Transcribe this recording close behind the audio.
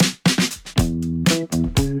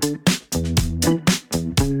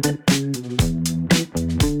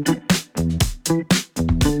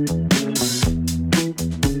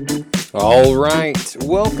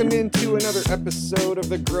welcome into another episode of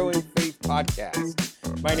the Growing Faith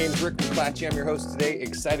Podcast. My name is Rick McClatchy. I'm your host today.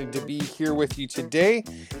 Excited to be here with you today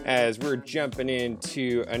as we're jumping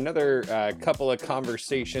into another couple of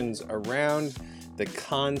conversations around the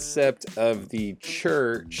concept of the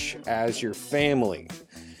church as your family.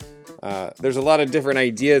 There's a lot of different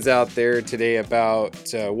ideas out there today about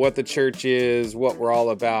what the church is, what we're all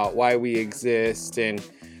about, why we exist, and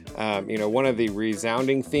one of the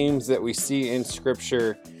resounding themes that we see in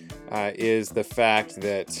Scripture is the fact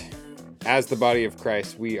that as the body of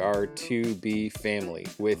Christ, we are to be family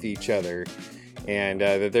with each other, and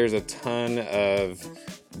that there's a ton of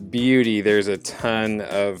beauty, there's a ton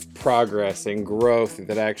of progress and growth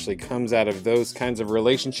that actually comes out of those kinds of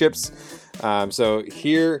relationships. So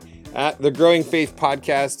here at the Growing Faith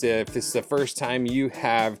Podcast, if this is the first time you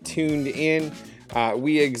have tuned in,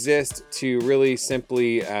 we exist to really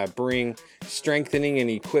simply bring strengthening and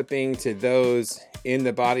equipping to those in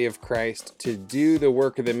the body of Christ to do the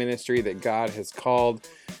work of the ministry that God has called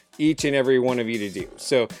each and every one of you to do.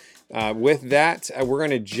 So with that, we're going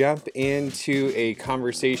to jump into a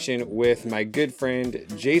conversation with my good friend,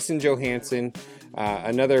 Jason Johansen,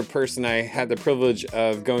 another person I had the privilege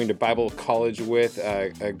of going to Bible college with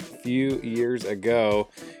a few years ago.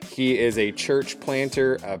 He is a church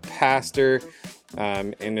planter, a pastor,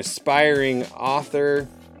 an aspiring author,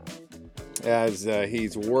 as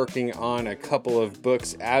he's working on a couple of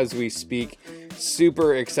books as we speak.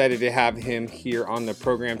 Super excited to have him here on the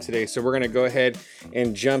program today. So we're going to go ahead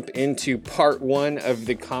and jump into part one of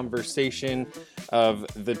the conversation of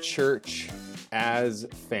the church as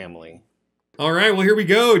family. All right, well, here we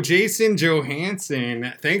go. Jason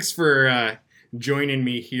Johansen, thanks for joining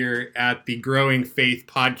me here at the Growing Faith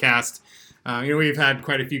Podcast. We've had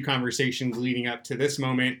quite a few conversations leading up to this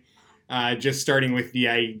moment, just starting with the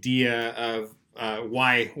idea of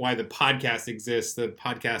why the podcast exists. The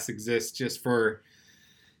podcast exists just for,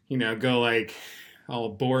 go like all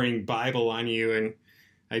boring Bible on you. And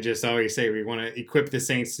I just always say we want to equip the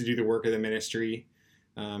saints to do the work of the ministry.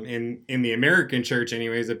 In the American church,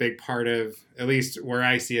 anyways, a big part of, at least where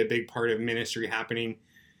I see a big part of ministry happening,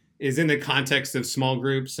 is in the context of small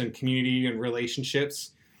groups and community and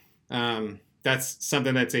relationships. That's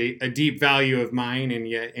something that's a deep value of mine, and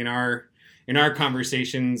yet in our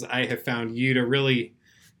conversations, I have found you to really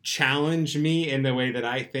challenge me in the way that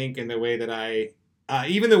I think, in the way that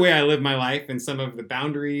even the way I live my life, and some of the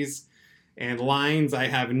boundaries and lines I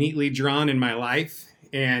have neatly drawn in my life.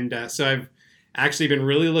 And so I've actually been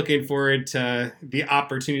really looking forward to the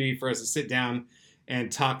opportunity for us to sit down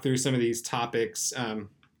and talk through some of these topics.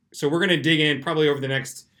 So we're going to dig in probably over the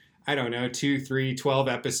next 2, 3, 12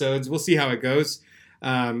 episodes. We'll see how it goes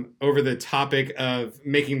over the topic of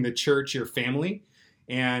making the church your family.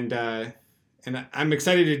 And I'm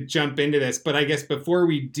excited to jump into this. But I guess before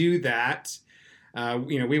we do that,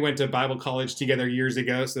 we went to Bible college together years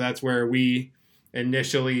ago. So that's where we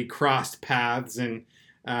initially crossed paths. And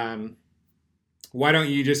why don't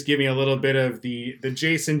you just give me a little bit of the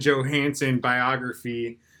Jason Johansen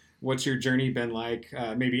biography? What's your journey been like?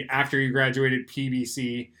 Maybe after you graduated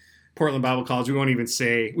PBC, Portland Bible College. We won't even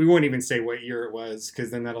say what year it was, because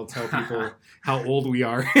then that'll tell people how old we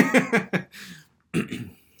are.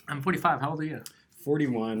 I'm 45. How old are you?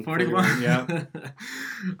 41. 41? Yeah. Right.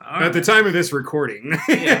 At the time of this recording.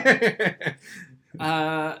 Yeah.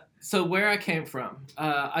 So where I came from,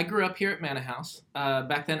 I grew up here at Manor House.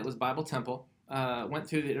 Back then it was Bible Temple. Went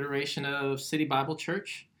through the iteration of City Bible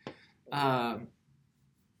Church.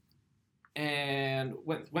 And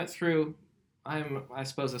went through, I'm, I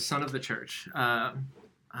suppose, a son of the church.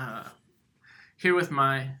 Here with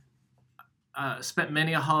spent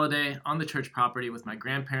many a holiday on the church property with my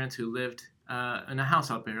grandparents, who lived in a house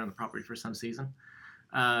out there on the property for some season.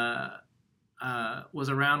 Was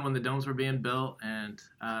around when the domes were being built, and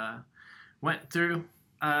went through,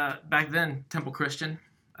 back then, Temple Christian,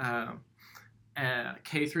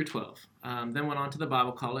 K through 12. Then went on to the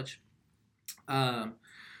Bible college.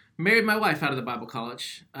 Married my wife out of the Bible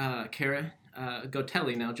college, Kara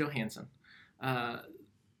Gotelli, now Johansen.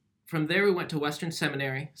 From there, we went to Western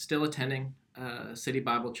Seminary, still attending City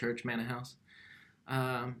Bible Church, Manor House.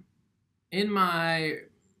 In my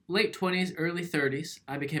late 20s, early 30s,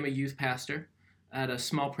 I became a youth pastor at a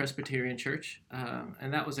small Presbyterian church,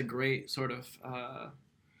 and that was a great sort of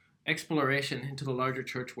exploration into the larger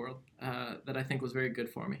church world that I think was very good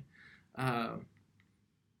for me.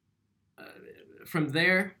 From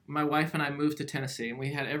there, my wife and I moved to Tennessee, and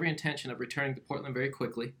we had every intention of returning to Portland very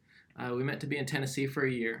quickly. We meant to be in Tennessee for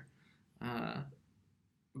a year.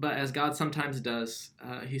 But as God sometimes does,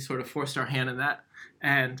 he sort of forced our hand in that.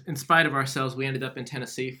 And in spite of ourselves, we ended up in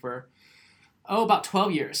Tennessee for About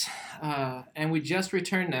 12 years. And we just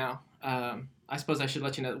returned now. I suppose I should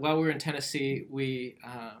let you know, while we were in Tennessee, we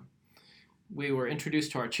were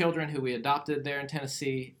introduced to our children who we adopted there in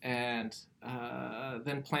Tennessee, and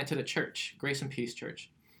then planted a church, Grace and Peace Church,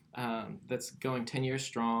 that's going 10 years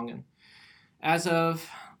strong. And as of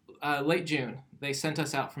late June, they sent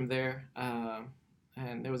us out from there,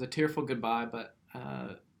 and there was a tearful goodbye, but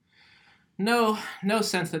no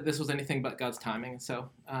sense that this was anything but God's timing. And so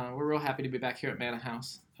we're real happy to be back here at Manna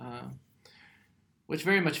House, which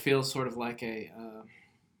very much feels sort of like in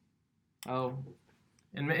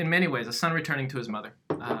many ways, a son returning to his mother.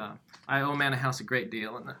 I owe Manna House a great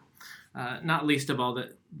deal, and not least of all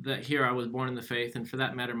that here I was born in the faith, and for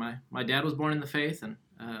that matter, my dad was born in the faith, and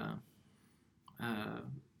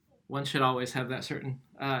one should always have that certain.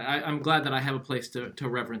 I'm glad that I have a place to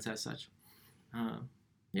reverence as such.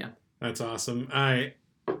 Yeah. That's awesome. I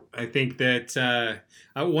think that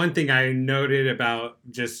one thing I noted about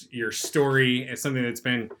just your story is something that's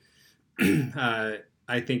been,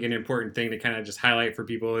 I think, an important thing to kind of just highlight for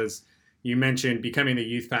people is you mentioned becoming the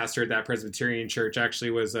youth pastor at that Presbyterian church actually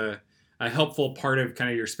was a helpful part of kind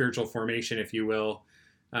of your spiritual formation, if you will,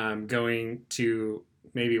 going to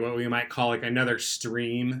maybe what we might call like another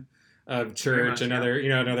stream of church,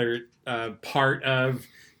 another part of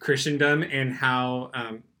Christendom, and how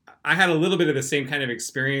I had a little bit of the same kind of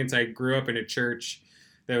experience. I grew up in a church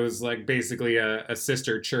that was like basically a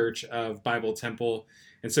sister church of Bible Temple.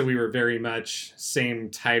 And so we were very much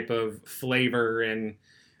same type of flavor and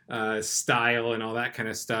style and all that kind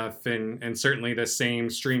of stuff. And certainly the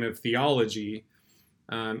same stream of theology.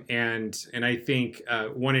 And I think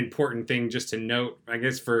one important thing just to note, I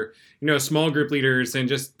guess for, small group leaders and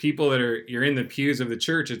just people that you're in the pews of the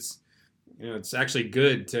church, it's actually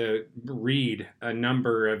good to read a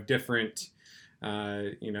number of different,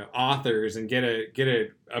 authors and get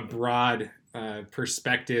a broad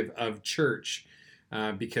perspective of church,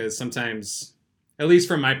 because sometimes, at least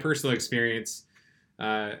from my personal experience,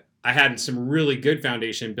 I had some really good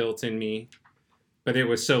foundation built in me, but it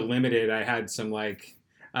was so limited. I had some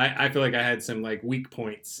I feel like I had some weak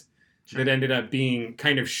points that ended up being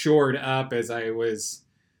kind of shored up as I was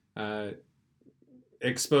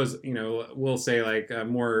exposed, we'll say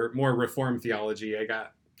more Reformed theology. I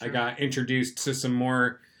got introduced to some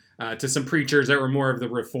more to some preachers that were more of the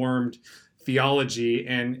Reformed theology,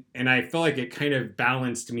 and I felt like it kind of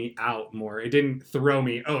balanced me out more. It didn't throw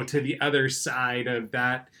me to the other side of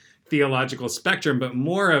that theological spectrum, but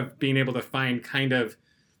more of being able to find kind of,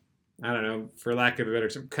 I don't know, for lack of a better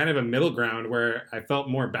term, kind of a middle ground where I felt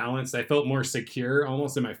more balanced. I felt more secure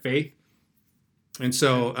almost in my faith. And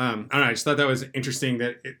so, I don't know, I just thought that was interesting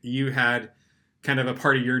that you had kind of a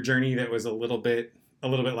part of your journey that was a little bit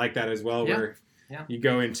like that as well, where you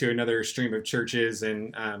go into another stream of churches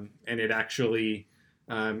and it actually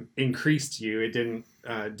increased you. It didn't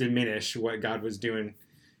diminish what God was doing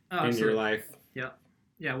in your life.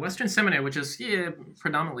 Yeah, Western Seminary, which is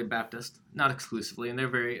predominantly Baptist, not exclusively, and they're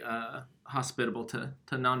very hospitable to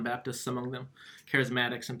non-Baptists among them,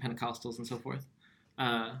 charismatics and Pentecostals and so forth.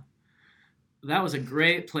 That was a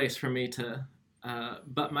great place for me to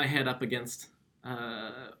butt my head up against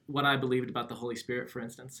what I believed about the Holy Spirit, for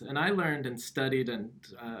instance. And I learned and studied and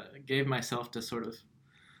gave myself to sort of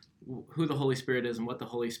who the Holy Spirit is and what the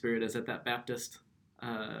Holy Spirit is at that Baptist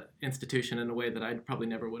institution in a way that I probably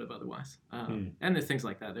never would have otherwise. And there's things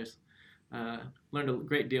like that. There's learned a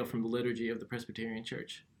great deal from the liturgy of the Presbyterian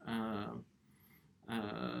Church.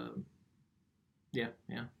 Yeah.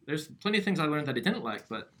 There's plenty of things I learned that I didn't like,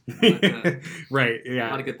 but right, yeah,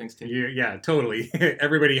 a lot of good things too. Yeah, totally.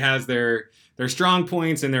 Everybody has their strong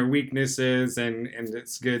points and their weaknesses, and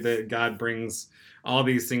it's good that God brings all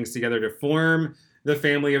these things together to form the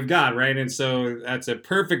family of God, right? And so that's a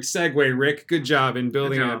perfect segue, Rick. Good job in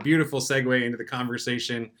building a beautiful segue into the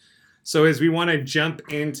conversation. So as we want to jump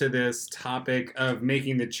into this topic of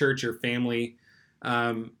making the church your family,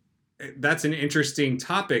 that's an interesting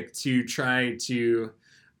topic to try to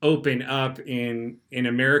open up in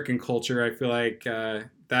American culture. I feel like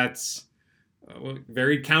that's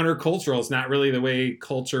very countercultural. It's not really the way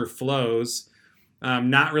culture flows,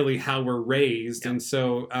 not really how we're raised. Yep. And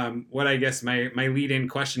so what I guess my lead-in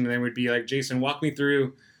question then would be like, Jason, walk me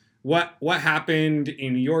through what happened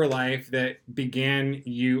in your life that began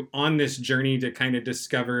you on this journey to kind of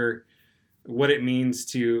discover what it means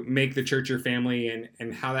to make the church your family,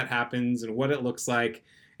 and how that happens and what it looks like.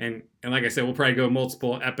 And like I said, we'll probably go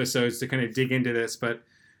multiple episodes to kind of dig into this, but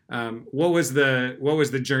what was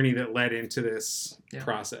the journey that led into this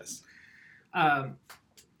process? I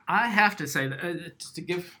have to say that to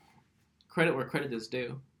give credit where credit is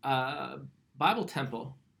due, Bible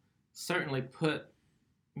Temple certainly put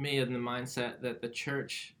me in the mindset that the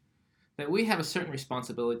church, that we have a certain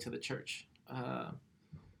responsibility to the church,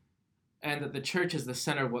 and that the church is the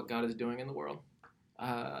center of what God is doing in the world.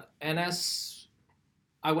 And as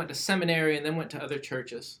I went to seminary and then went to other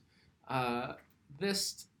churches,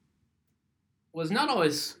 this was not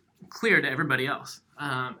always clear to everybody else.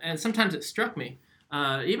 And sometimes it struck me,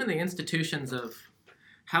 even the institutions of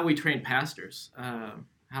how we train pastors,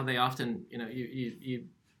 how they often, you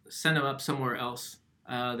send them up somewhere else.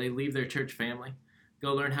 They leave their church family,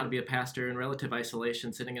 go learn how to be a pastor in relative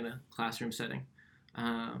isolation, sitting in a classroom setting.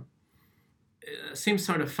 It seems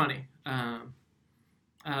sort of funny.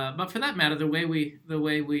 But for that matter, the way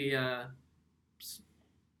we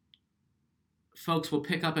folks will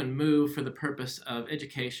pick up and move for the purpose of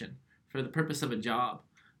education, for the purpose of a job,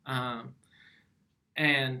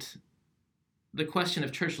 and the question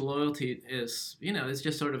of church loyalty is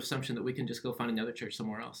just sort of assumption that we can just go find another church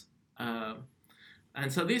somewhere else. And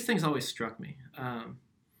so these things always struck me.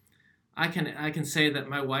 I can say that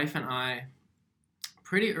my wife and I,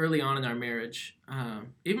 pretty early on in our marriage,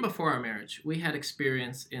 even before our marriage, we had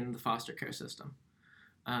experience in the foster care system,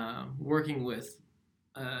 working with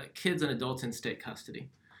kids and adults in state custody,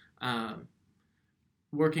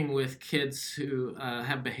 working with kids who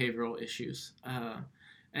have behavioral issues.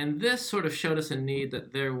 And this sort of showed us a need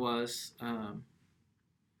that there was,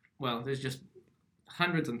 there's just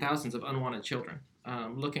hundreds and thousands of unwanted children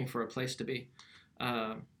looking for a place to be.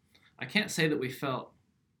 I can't say that we felt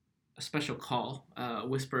a special call, a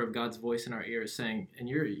whisper of God's voice in our ears saying, and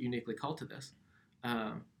you're uniquely called to this.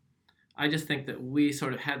 I just think that we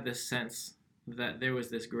sort of had this sense that there was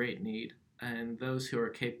this great need, and those who are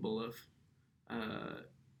capable of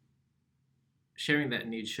sharing that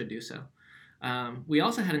need should do so. We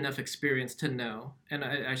also had enough experience to know, and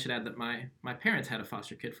I should add that my parents had a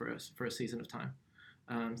foster kid for us for a season of time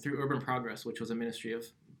through Urban Progress, which was a ministry of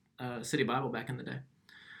City Bible back in the day.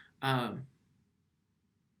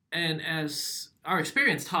 And as our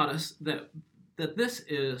experience taught us that this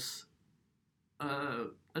is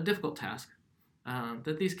a difficult task,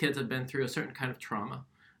 that these kids have been through a certain kind of trauma,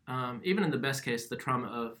 even in the best case, the trauma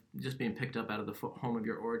of just being picked up out of the home of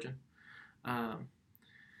your origin.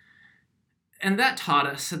 And that taught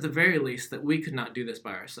us, at the very least, that we could not do this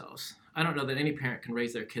by ourselves. I don't know that any parent can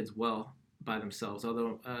raise their kids well by themselves,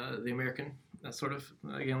 although the American, sort of,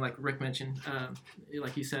 again, like Rick mentioned,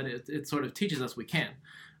 like he said, it sort of teaches us we can.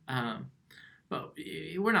 But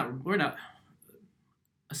we're not,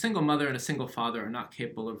 a single mother and a single father are not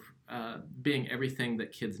capable of being everything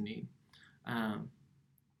that kids need.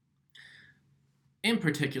 In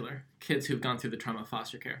particular, kids who've gone through the trauma of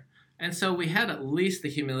foster care. And so we had at least the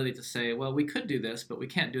humility to say, well, we could do this, but we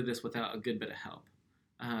can't do this without a good bit of help.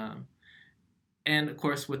 And of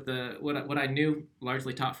course, with what I knew,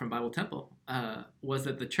 largely taught from Bible Temple, was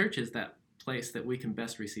that the church is that place that we can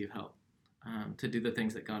best receive help to do the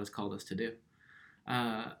things that God has called us to do.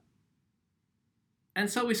 And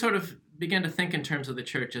so we sort of began to think in terms of the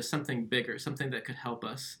church as something bigger, something that could help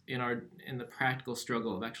us in the practical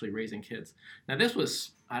struggle of actually raising kids. Now, this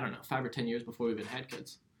was, 5 or 10 years before we even had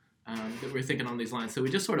kids. That we were thinking on these lines. So we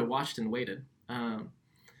just sort of watched and waited,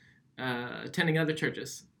 attending other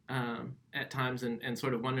churches at times and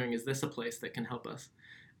sort of wondering, is this a place that can help us?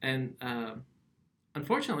 And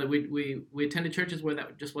unfortunately, we attended churches where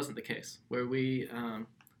that just wasn't the case, where we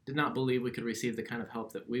did not believe we could receive the kind of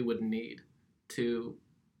help that we would need to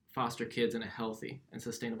foster kids in a healthy and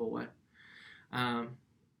sustainable way.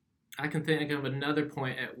 I can think of another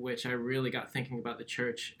point at which I really got thinking about the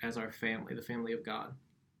church as our family, the family of God.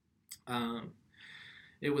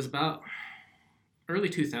 It was about early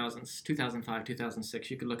 2000s, 2005,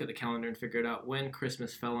 2006. You could look at the calendar and figure it out when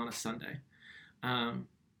Christmas fell on a Sunday. And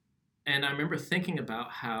I remember thinking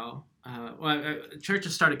about how,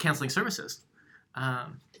 churches started canceling services.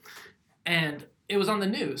 And it was on the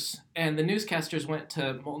news. And the newscasters went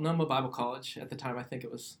to Multnomah Bible College. At the time, I think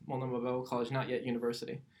it was Multnomah Bible College, not yet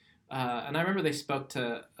university. And I remember they spoke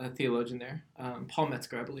to a theologian there, Paul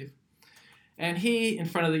Metzger, I believe. And he, in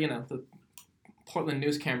front of the Portland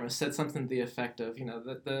news camera, said something to the effect of,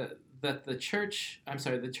 that the church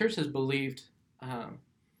has believed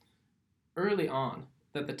early on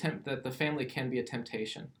that the family can be a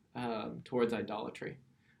temptation towards idolatry.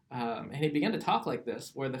 And he began to talk like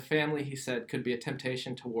this, where the family, he said, could be a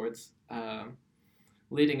temptation towards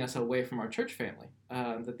leading us away from our church family,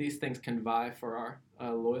 that these things can vie for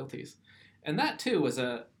our loyalties. And that, too, was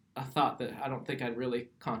a thought that I don't think I'd really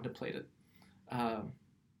contemplated.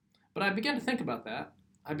 But I began to think about that.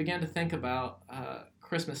 I began to think about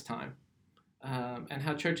Christmas time and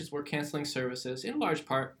how churches were canceling services, in large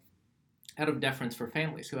part out of deference for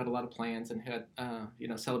families who had a lot of plans and had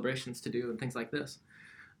celebrations to do and things like this.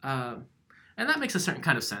 And that makes a certain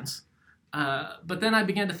kind of sense. But then I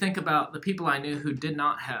began to think about the people I knew who did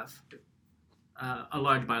not have a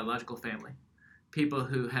large biological family, people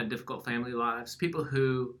who had difficult family lives, people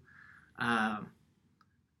who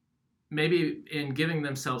maybe in giving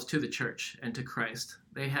themselves to the church and to Christ,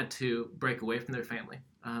 they had to break away from their family,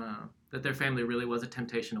 that their family really was a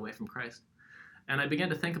temptation away from Christ. And I began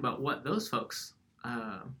to think about what those folks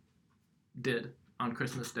did on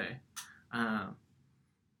Christmas Day. And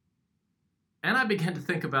I began to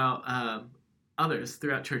think about others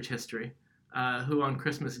throughout church history who on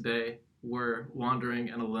Christmas Day were wandering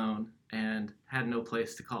and alone and had no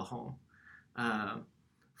place to call home.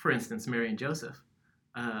 For instance, Mary and Joseph,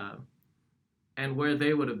 and where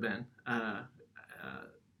they would have been,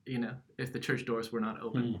 if the church doors were not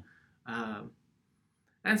open.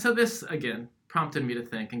 And so this, again, prompted me to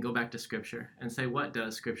think and go back to Scripture and say, what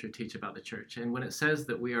does Scripture teach about the church? And when it says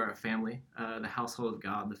that we are a family, the household of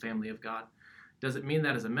God, the family of God, does it mean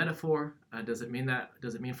that as a metaphor? Does it mean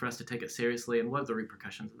for us to take it seriously? And what are the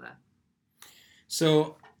repercussions of that?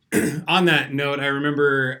 So on that note, I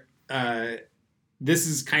remember this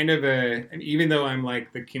is kind of even though I'm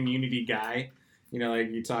like the community guy,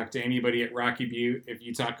 like you talk to anybody at Rocky Butte, if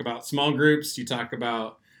you talk about small groups, you talk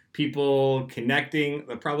about people connecting,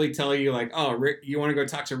 they'll probably tell you like, oh, Rick, you want to go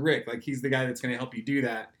talk to Rick? Like he's the guy that's going to help you do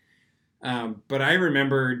that. But I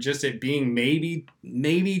remember just it being maybe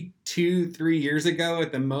 2-3 years ago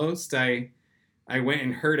at the most, I went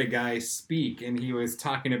and heard a guy speak, and he was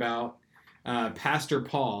talking about Pastor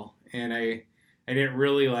Paul, and I didn't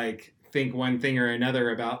really like think one thing or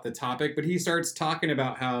another about the topic, but he starts talking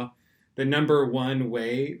about how the number one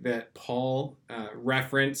way that Paul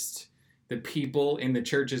referenced the people in the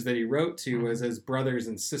churches that he wrote to was as brothers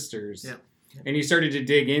and sisters. Yeah. And he started to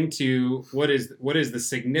dig into what is the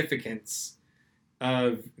significance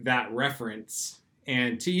of that reference,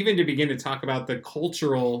 and to begin to talk about the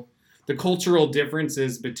cultural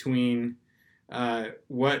differences between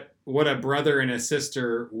what a brother and a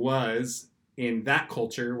sister was in that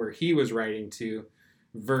culture where he was writing to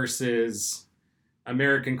versus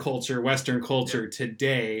American culture, Western culture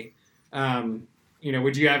today.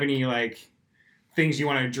 Would you have any like things you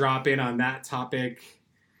want to drop in on that topic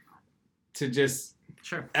to just,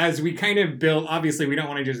 sure, as we kind of build, obviously we don't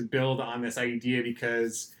want to just build on this idea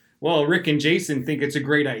because, well, Rick and Jason think it's a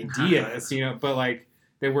great idea, but like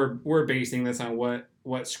that we're basing this on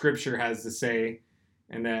what Scripture has to say,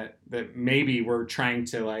 and that maybe we're trying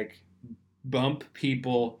to like bump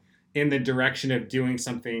people in the direction of doing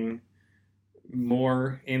something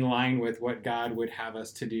more in line with what God would have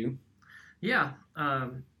us to do. Yeah.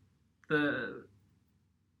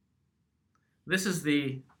 This is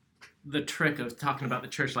the trick of talking about the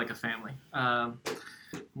church like a family. I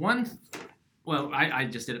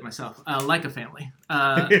just did it myself, like a family.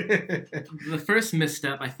 The first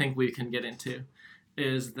misstep I think we can get into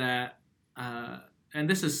is that, and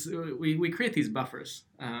this is, we create these buffers,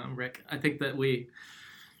 Rick. I think that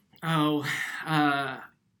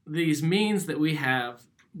these means that we have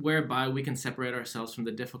whereby we can separate ourselves from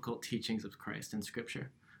the difficult teachings of Christ in Scripture.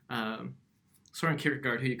 Soren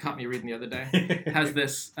Kierkegaard, who you caught me reading the other day, has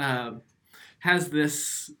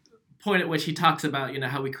this point at which he talks about,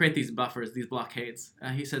 how we create these buffers, these blockades.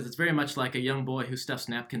 He says it's very much like a young boy who stuffs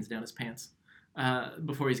napkins down his pants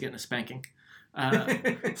before he's getting a spanking,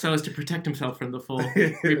 so as to protect himself from the full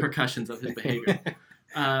repercussions of his behavior.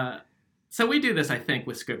 So we do this, I think,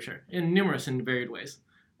 with Scripture in numerous and varied ways.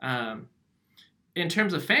 In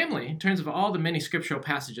terms of family, in terms of all the many scriptural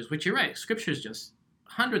passages, which you're right, Scripture's just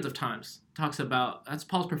hundreds of times talks about, that's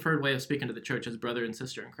Paul's preferred way of speaking to the church as brother and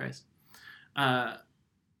sister in Christ.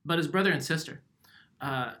 But as brother and sister,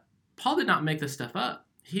 Paul did not make this stuff up.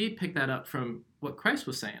 He picked that up from what Christ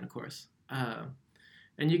was saying, of course.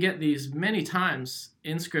 And you get these many times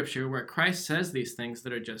in Scripture where Christ says these things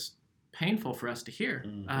that are just painful for us to hear,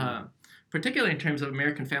 particularly in terms of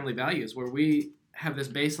American family values, where we have this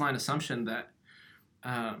baseline assumption that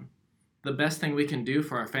the best thing we can do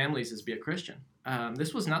for our families is be a Christian.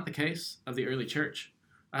 This was not the case of the early church.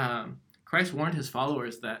 Christ warned his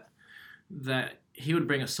followers that he would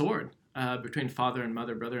bring a sword between father and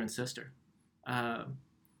mother, brother and sister.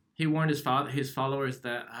 He warned his followers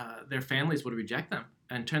that their families would reject them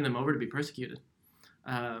and turn them over to be persecuted.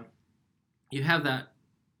 You have that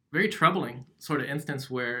very troubling sort of instance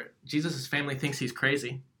where Jesus' family thinks he's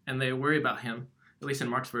crazy, and they worry about him. At least in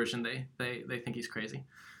Mark's version, they think he's crazy.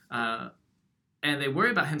 And they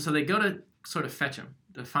worry about him, so they go to sort of fetch him,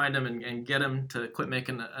 to find him and get him to quit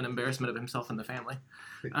making an embarrassment of himself and the family.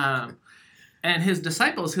 And his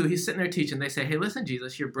disciples, who he's sitting there teaching, they say, hey, listen,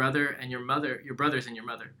 Jesus, your brother and your mother, your brothers and your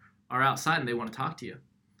mother are outside and they want to talk to you.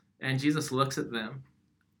 And Jesus looks at them,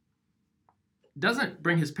 doesn't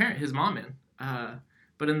bring his mom in,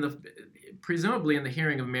 but presumably in the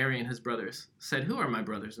hearing of Mary and his brothers, said, who are my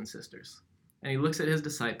brothers and sisters? And he looks at his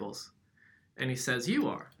disciples and he says, you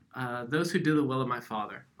are. Those who do the will of my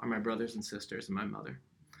Father are my brothers and sisters and my mother.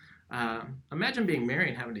 Imagine being Mary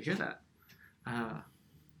and having to hear that.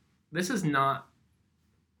 This is not,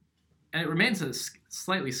 and it remains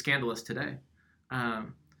slightly scandalous today.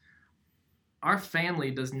 Our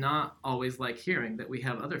family does not always like hearing that we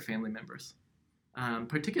have other family members,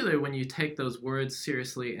 particularly when you take those words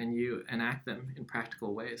seriously and you enact them in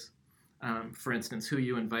practical ways. For instance, who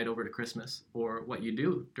you invite over to Christmas or what you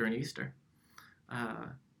do during Easter.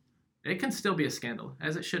 It can still be a scandal,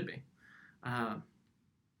 as it should be.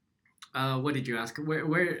 What did you ask?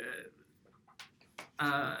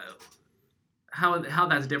 How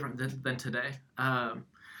that's different than today?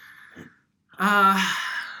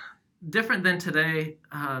 Different than today.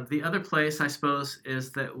 The other place, I suppose,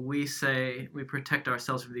 is that we protect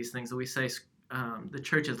ourselves from these things. That we say the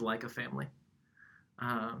church is like a family.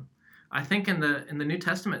 I think in the New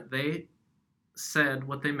Testament they said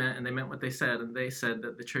what they meant, and they meant what they said, and they said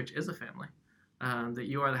that the church is a family, that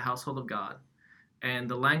you are the household of God, and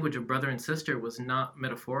the language of brother and sister was not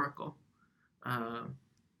metaphorical.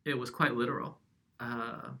 It was quite literal.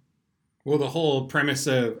 Well, the whole premise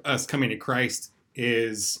of us coming to Christ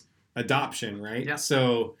is adoption, right? Yeah.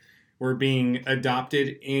 So we're being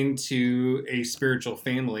adopted into a spiritual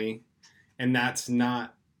family, and that's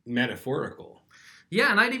not metaphorical. Yeah,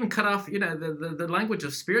 and I'd even cut off, the language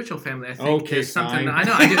of spiritual family, I think, is something fine. that I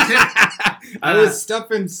know, I do too. I was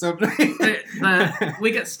stuffing something.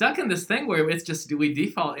 We get stuck in this thing where it's just, we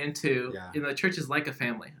default into, the church is like a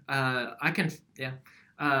family.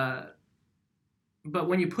 But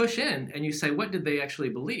when you push in and you say, what did they actually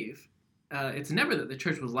believe? It's never that the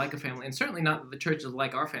church was like a family, and certainly not that the church is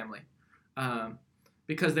like our family.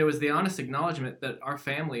 Because there was the honest acknowledgement that our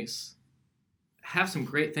families have some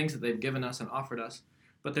great things that they've given us and offered us,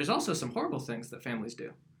 but there's also some horrible things that families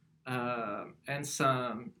do, and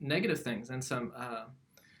some negative things, and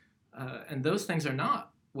and those things are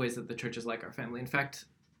not ways that the church is like our family. In fact,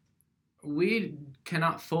 we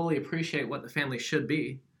cannot fully appreciate what the family should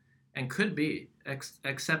be and could be,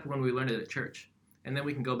 except when we learn it at church, and then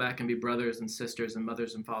we can go back and be brothers and sisters and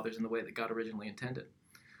mothers and fathers in the way that God originally intended.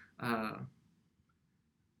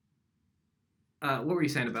 What were you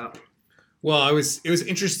saying about? Well, it was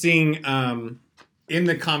interesting in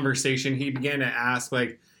the conversation. He began to ask,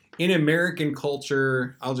 like, in American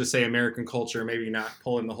culture, I'll just say American culture, maybe not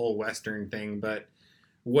pulling the whole Western thing, but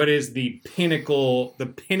what is the pinnacle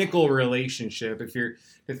relationship? If you're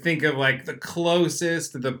to think of like the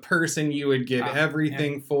closest, the person you would give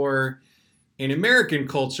everything for, in American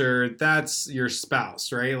culture, that's your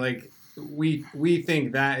spouse, right? Like we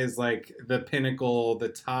think that is like the pinnacle, the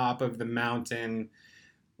top of the mountain.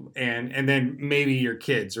 And then maybe your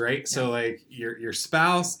kids, right? Yeah. So like your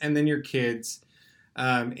spouse and then your kids,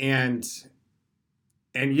 and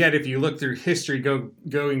yet if you look through history,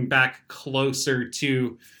 going back closer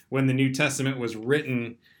to when the New Testament was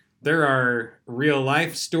written, there are real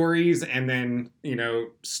life stories, and then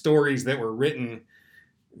stories that were written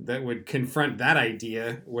that would confront that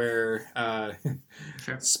idea, where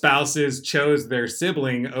spouses chose their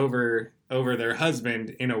sibling over their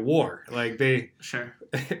husband in a war, like they. Sure.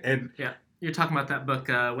 And yeah, you're talking about that book,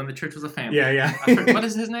 When the Church Was a Family. Yeah. What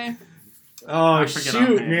is his name? Oh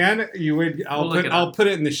shoot, man! You would. I'll put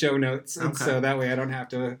it in the show notes, okay. So that way I don't have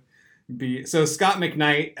to be. So Scott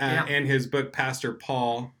McKnight and his book Pastor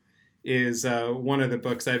Paul is one of the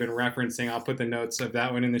books I've been referencing. I'll put the notes of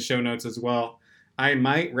that one in the show notes as well. I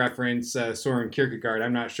might reference Soren Kierkegaard.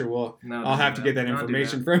 I'm not sure. I'll have to get that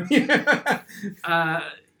information from you.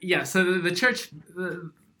 Yeah. So the church.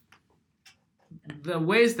 The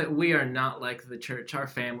ways that we are not like the church, our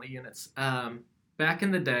family units. Back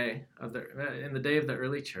in the day of the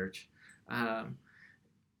early church,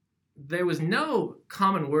 there was no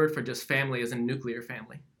common word for just family as in nuclear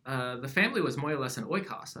family. The family was more or less an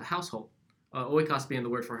oikos, a household. Oikos being the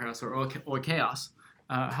word for house, or oikeos,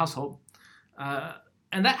 household.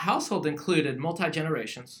 And that household included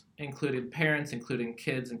multi-generations, included parents, including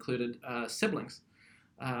kids, included siblings.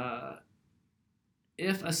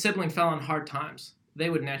 If a sibling fell on hard times, they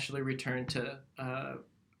would naturally return to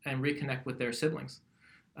and reconnect with their siblings.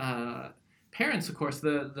 Parents, of course,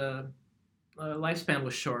 the lifespan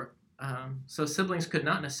was short, so siblings could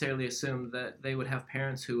not necessarily assume that they would have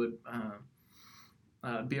parents who would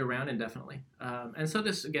be around indefinitely. And so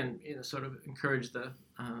this, again, sort of encouraged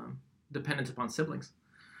dependence upon siblings.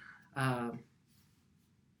 A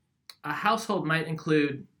household might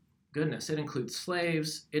include, goodness, it includes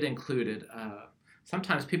slaves. It included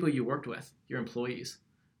sometimes people you worked with, your employees.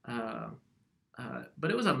 But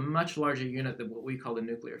it was a much larger unit than what we call the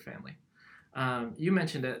nuclear family. You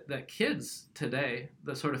mentioned it, that kids today,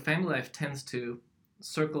 the sort of family life tends to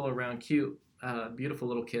circle around cute, beautiful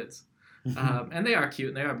little kids. And they are cute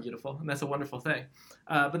and they are beautiful, and that's a wonderful thing.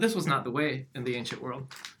 But this was not the way in the ancient world.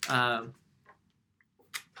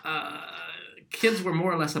 Kids were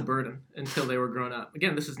more or less a burden until they were grown up.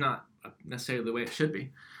 Again, this is not necessarily the way it should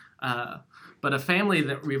be. But a family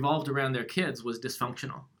that revolved around their kids was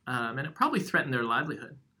dysfunctional, and it probably threatened their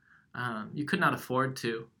livelihood. You could not afford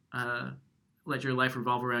to let your life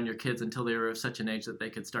revolve around your kids until they were of such an age that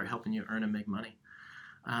they could start helping you earn and make money.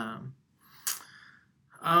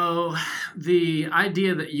 The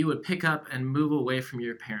idea that you would pick up and move away from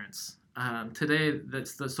your parents. Today,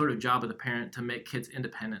 that's the sort of job of the parent, to make kids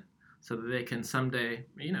independent so that they can someday,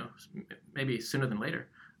 maybe sooner than later,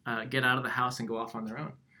 get out of the house and go off on their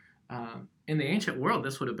own. In the ancient world,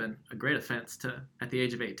 this would have been a great offense to, at the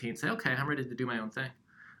age of 18, say, okay, I'm ready to do my own thing.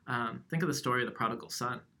 Think of the story of the prodigal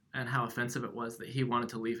son and how offensive it was that he wanted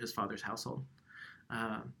to leave his father's household.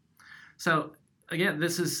 So again,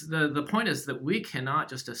 this is the point is that we cannot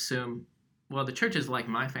just assume, well, the church is like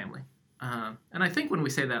my family. And I think when we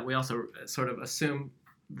say that, we also sort of assume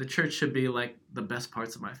the church should be like the best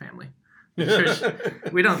parts of my family. The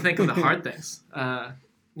church, we don't think of the hard things.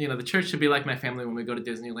 The church should be like my family when we go to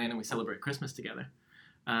Disneyland and we celebrate Christmas together.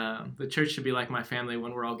 The church should be like my family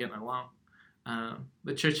when we're all getting along.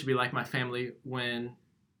 The church should be like my family when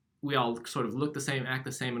we all sort of look the same, act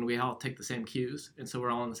the same, and we all take the same cues, and so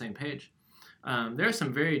we're all on the same page. There are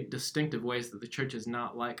some very distinctive ways that the church is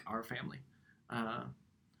not like our family.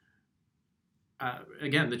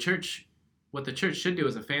 Again, what the church should do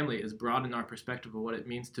as a family is broaden our perspective of what it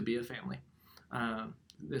means to be a family.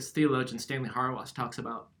 This theologian, Stanley Hauerwas, talks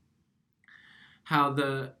about how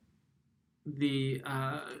the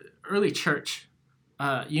early church,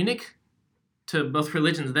 unique to both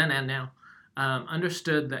religions then and now,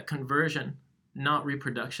 understood that conversion, not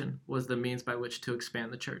reproduction, was the means by which to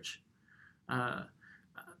expand the church.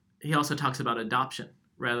 He also talks about adoption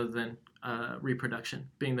rather than reproduction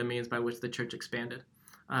being the means by which the church expanded.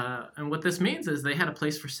 And what this means is they had a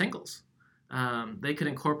place for singles. They could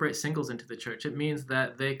incorporate singles into the church. It means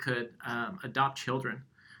that they could adopt children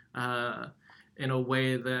in a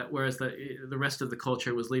way that, whereas the rest of the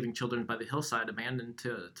culture was leaving children by the hillside, abandoned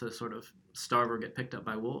to sort of starve or get picked up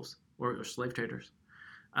by wolves or slave traders.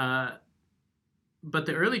 But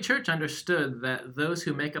the early church understood that those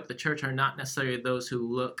who make up the church are not necessarily those who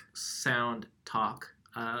look, sound, talk,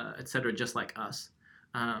 etc., just like us.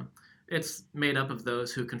 It's made up of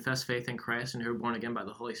those who confess faith in Christ and who are born again by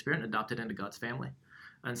the Holy Spirit and adopted into God's family.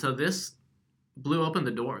 And so this blew open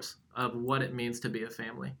the doors of what it means to be a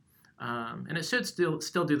family. And it should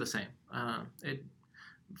still do the same.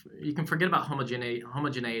 You can forget about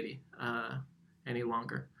homogeneity any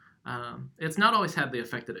longer. It's not always had the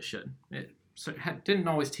effect that it should. It didn't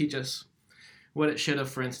always teach us what it should have,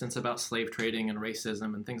 for instance, about slave trading and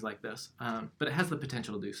racism and things like this. But it has the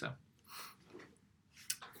potential to do so.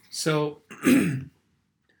 So,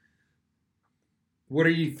 what do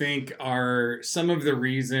you think are some of the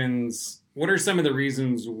reasons? What are some of the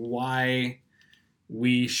reasons why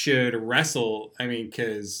we should wrestle? I mean,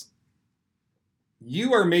 because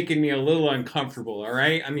you are making me a little uncomfortable, all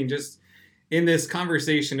right? I mean, just in this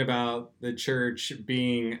conversation about the church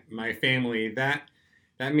being my family, that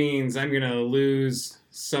means I'm going to lose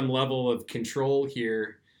some level of control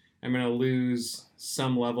here. I'm going to lose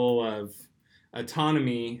some level of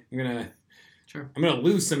autonomy. I'm gonna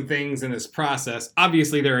lose some things in this process.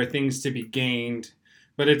 Obviously, there are things to be gained,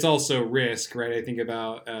 but it's also risk, right? I think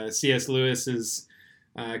about C.S. Lewis's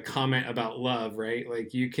comment about love, right?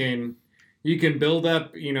 Like you can build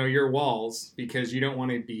up, your walls because you don't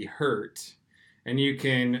want to be hurt, and you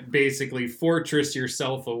can basically fortress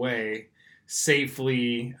yourself away,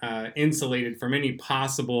 safely insulated from any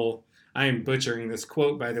possible. I am butchering this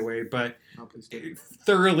quote, by the way, but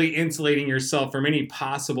thoroughly insulating yourself from any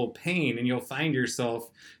possible pain, and you'll find yourself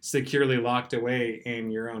securely locked away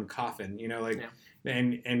in your own coffin,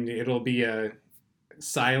 and it'll be a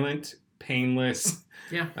silent, painless,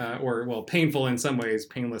 painful in some ways,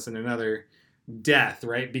 painless in another, death,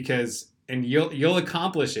 right? And you'll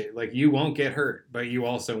accomplish it. Like, you won't get hurt, but you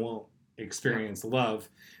also won't experience love.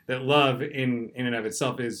 That love in and of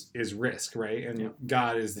itself is risk, right? And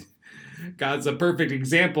God's a perfect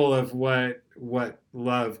example of what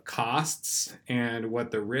love costs and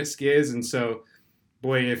what the risk is. And so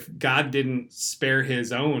boy, if God didn't spare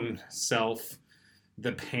his own self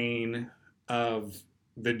the pain of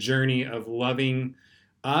the journey of loving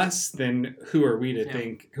us, then who are we to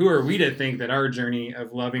think that our journey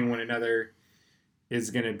of loving one another is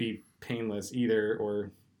going to be painless either?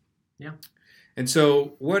 Or and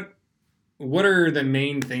so what are the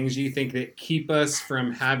main things you think that keep us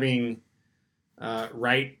from having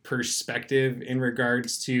right perspective in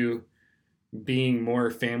regards to being more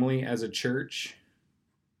family as a church?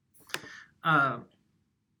 America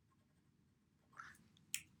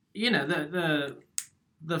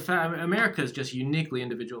is just uniquely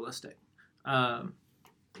individualistic.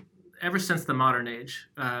 Ever since the modern age,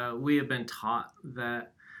 we have been taught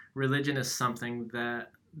that religion is something that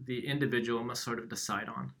the individual must sort of decide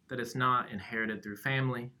on, that it's not inherited through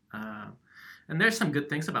family. And there's some good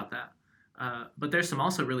things about that, but there's some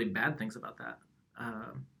also really bad things about that.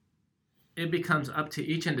 It becomes up to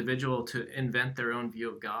each individual to invent their own view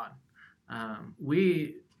of God.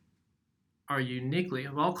 We are uniquely,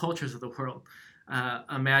 of all cultures of the world,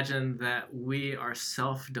 imagine that we are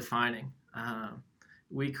self-defining.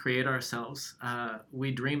 We create ourselves.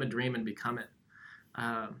 We dream a dream and become it.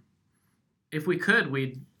 If we could,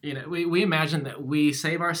 we imagine that we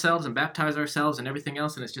save ourselves and baptize ourselves and everything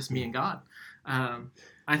else, and it's just me and God.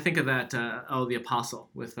 I think of that, The Apostle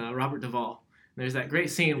with Robert Duvall. There's that great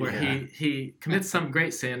scene where he commits some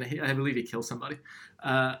great sin. I believe he kills somebody.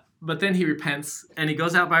 But then he repents, and he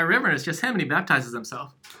goes out by a river, and it's just him, and he baptizes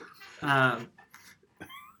himself.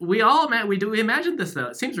 We imagine this, though.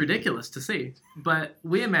 It seems ridiculous to see, but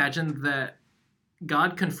we imagine that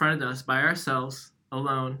God confronted us by ourselves,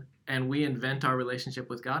 alone, and we invent our relationship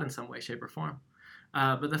with God in some way, shape, or form.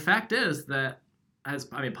 But the fact is that,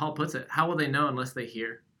 Paul puts it, how will they know unless they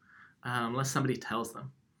hear, unless somebody tells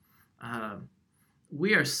them?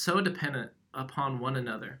 We are so dependent upon one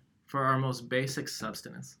another for our most basic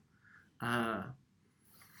sustenance. So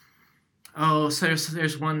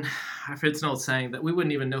there's one, it's an old saying that we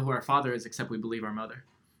wouldn't even know who our father is except we believe our mother.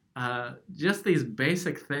 Just these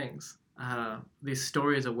basic things, these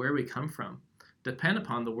stories of where we come from, depend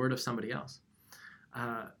upon the word of somebody else.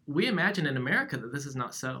 We imagine in America that this is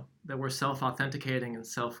not so, that we're self-authenticating and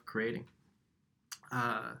self-creating.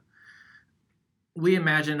 We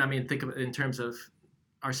imagine, think of it in terms of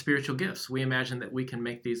our spiritual gifts. We imagine that we can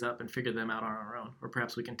make these up and figure them out on our own, or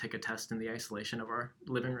perhaps we can take a test in the isolation of our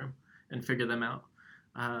living room and figure them out.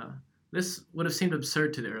 This would have seemed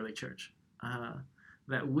absurd to the early church,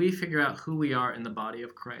 that we figure out who we are in the body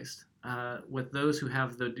of Christ. With those who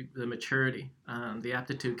have the maturity, the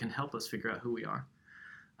aptitude can help us figure out who we are.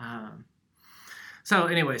 So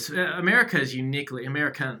anyways, Americans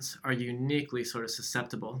are uniquely sort of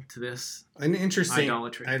susceptible to this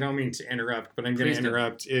idolatry. I don't mean to interrupt, but I'm going to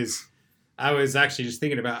interrupt. I was actually just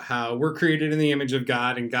thinking about how we're created in the image of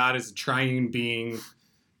God, and God is a triune being,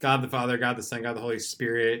 God the Father, God the Son, God the Holy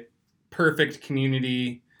Spirit, perfect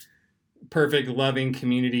community, perfect loving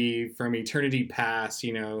community from eternity past,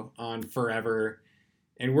 on forever.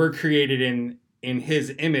 And we're created in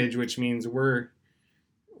his image, which means we're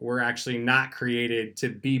actually not created to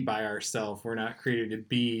be by ourselves. We're not created to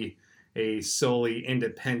be a solely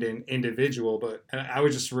independent individual. But I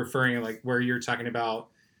was just referring like where you're talking about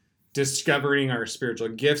discovering our spiritual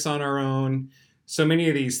gifts on our own. So many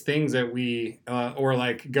of these things that we, or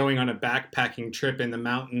like going on a backpacking trip in the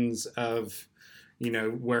mountains of,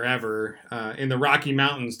 wherever, in the Rocky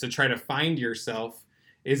Mountains to try to find yourself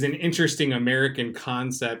is an interesting American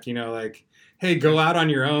concept, like, hey, go out on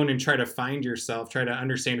your own and try to find yourself, try to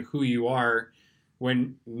understand who you are,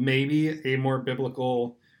 when maybe a more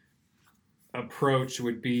biblical approach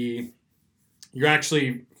would be you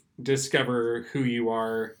actually discover who you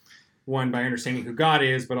are, one, by understanding who God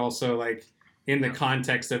is, but also like in the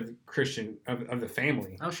context of Christian, of the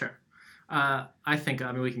family. Oh, sure. I think,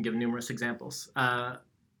 we can give numerous examples. I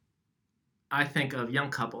think of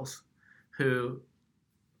young couples who,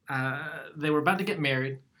 they were about to get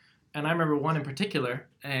married. And I remember one in particular,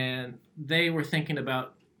 and they were thinking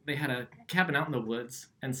about, they had a cabin out in the woods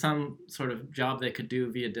and some sort of job they could do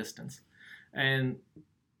via distance. And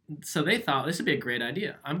so they thought, this would be a great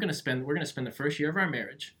idea. We're going to spend the first year of our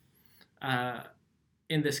marriage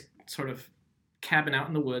in this sort of cabin out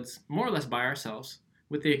in the woods, more or less by ourselves,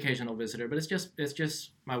 with the occasional visitor. But it's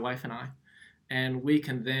just my wife and I. And we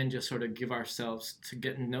can then just sort of give ourselves to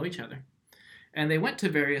get to know each other. And they went to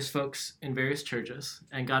various folks in various churches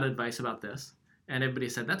and got advice about this. And everybody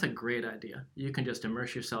said, that's a great idea. You can just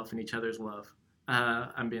immerse yourself in each other's love.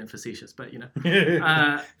 I'm being facetious, but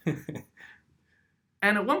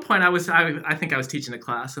and at one point I think I was teaching a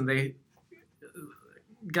class, and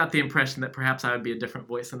got the impression that perhaps I would be a different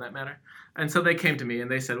voice in that matter. And so they came to me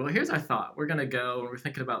and they said, well, here's our thought. We're going to go and we're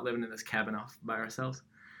thinking about living in this cabin off by ourselves.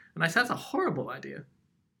 And I said, that's a horrible idea.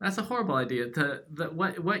 That's a horrible idea.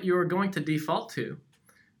 What you're going to default to,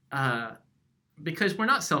 because we're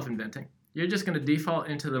not self-inventing. You're just going to default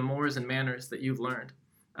into the mores and manners that you've learned.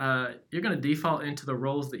 You're going to default into the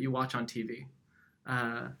roles that you watch on TV.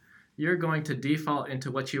 You're going to default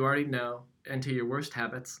into what you already know, into your worst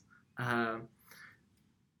habits.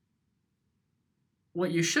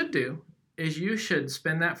 What you should do is you should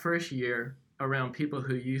spend that first year around people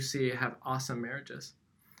who you see have awesome marriages,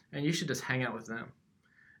 and you should just hang out with them.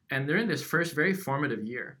 And during this first very formative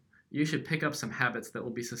year, you should pick up some habits that will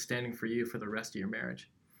be sustaining for you for the rest of your marriage,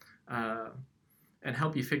 and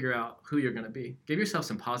help you figure out who you're going to be. Give yourself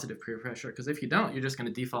some positive peer pressure, because if you don't, you're just going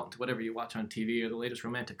to default into whatever you watch on TV or the latest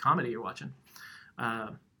romantic comedy you're watching.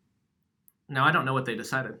 Now, I don't know what they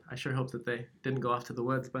decided. I sure hope that they didn't go off to the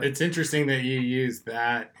woods. But it's interesting that you use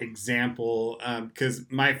that example,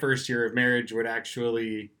 because my first year of marriage would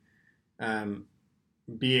actually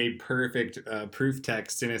be a perfect proof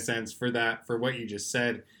text, in a sense, for what you just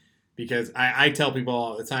said. Because I tell people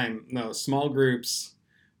all the time, no, small groups,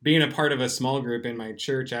 being a part of a small group in my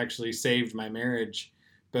church actually saved my marriage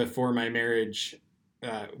before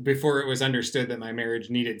it was understood that my marriage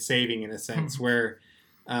needed saving, in a sense, where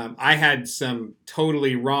I had some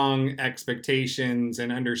totally wrong expectations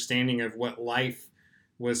and understanding of what life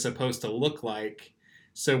was supposed to look like.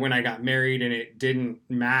 So when I got married and it didn't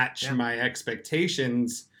match my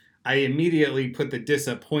expectations, I immediately put the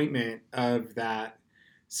disappointment of that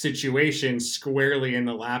situation squarely in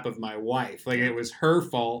the lap of my wife. Like, it was her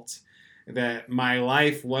fault that my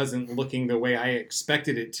life wasn't looking the way I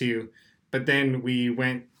expected it to. But then we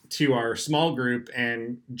went to our small group,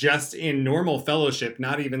 and just in normal fellowship,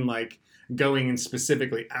 not even like going and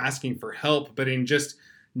specifically asking for help, but in just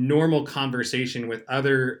normal conversation with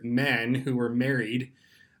other men who were married,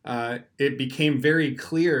 it became very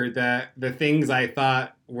clear that the things I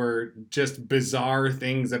thought were just bizarre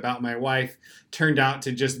things about my wife turned out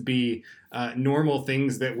to just be normal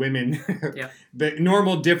things that women, the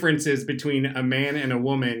normal differences between a man and a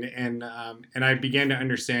woman. And I began to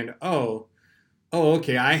understand,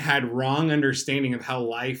 okay, I had wrong understanding of how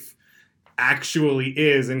life actually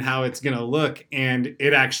is and how it's going to look. And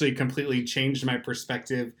it actually completely changed my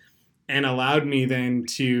perspective and allowed me then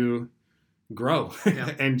to grow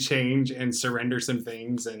and change and surrender some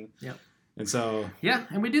things. And so. Yeah.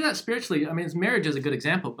 And we do that spiritually. I mean, marriage is a good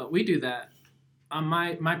example, but we do that on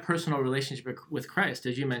my personal relationship with Christ.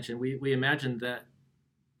 As you mentioned, we imagine that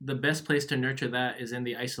the best place to nurture that is in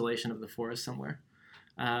the isolation of the forest somewhere.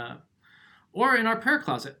 Or in our prayer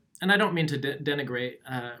closet. And I don't mean to denigrate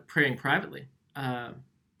praying privately,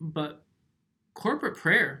 but corporate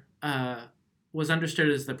prayer was understood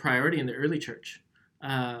as the priority in the early church.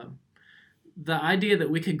 The idea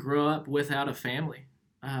that we could grow up without a family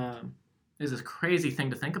is a crazy thing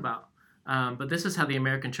to think about. But this is how the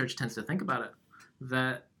American church tends to think about it,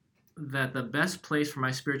 that the best place for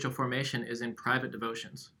my spiritual formation is in private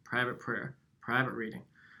devotions, private prayer, private reading.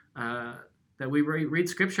 That we read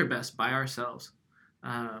Scripture best by ourselves.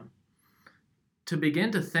 To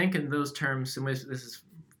begin to think in those terms, and this is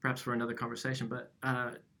perhaps for another conversation, but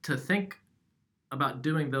to think about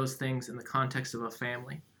doing those things in the context of a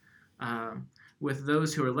family, with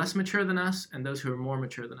those who are less mature than us and those who are more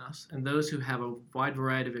mature than us, and those who have a wide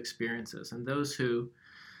variety of experiences, and those who,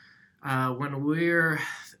 when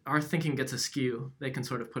our thinking gets askew, they can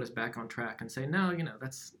sort of put us back on track and say, no,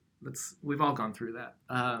 that's we've all gone through that.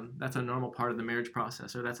 That's a normal part of the marriage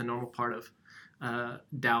process, or that's a normal part of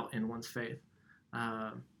doubt in one's faith.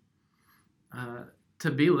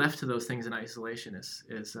 To be left to those things in isolation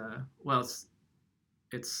is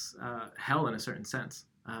hell in a certain sense.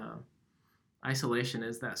 Isolation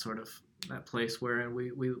is that place where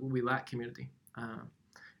we lack community,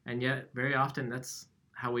 and yet very often that's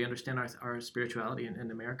how we understand our spirituality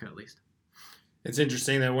in America, at least. It's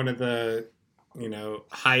interesting that one of the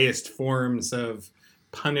highest forms of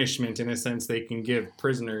punishment, in a sense, they can give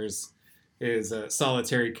prisoners is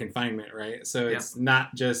solitary confinement, right? So it's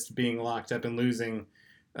not just being locked up and losing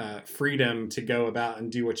freedom to go about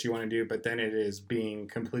and do what you want to do, but then it is being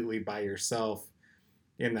completely by yourself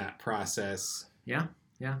in that process. Yeah.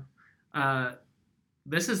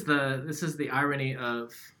 This is the irony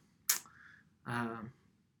of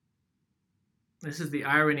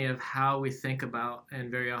how we think about and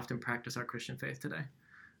very often practice our Christian faith today.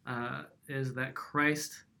 Is that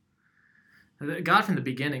God from the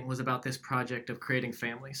beginning was about this project of creating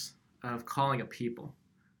families, of calling a people.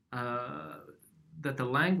 That the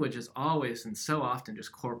language is always and so often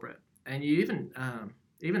just corporate. And you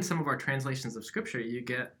even some of our translations of Scripture, you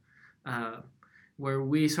get where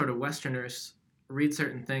we sort of Westerners read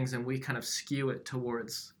certain things and we kind of skew it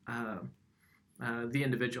towards the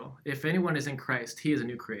individual. If anyone is in Christ, he is a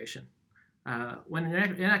new creation. When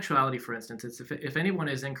in actuality, for instance, it's if anyone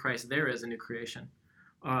is in Christ, there is a new creation.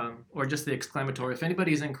 Or just the exclamatory, if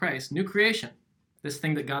anybody is in Christ, new creation, this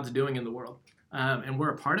thing that God's doing in the world. And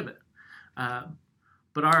we're a part of it.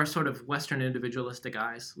 But our sort of Western individualistic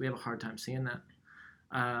eyes, we have a hard time seeing that.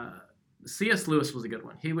 C.S. Lewis was a good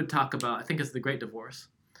one. He would talk about, I think it's The Great Divorce,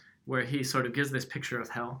 where he sort of gives this picture of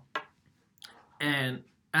hell. And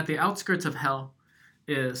at the outskirts of hell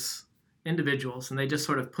is individuals, and they just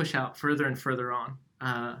sort of push out further and further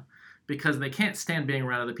on because they can't stand being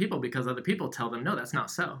around other people because other people tell them, no, that's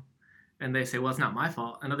not so. And they say, well, it's not my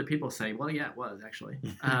fault. And other people say, well, yeah, it was, actually.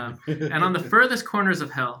 And on the furthest corners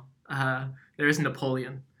of hell, there is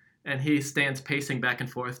Napoleon. And he stands pacing back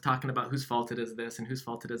and forth, talking about whose fault it is this and whose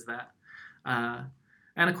fault it is that.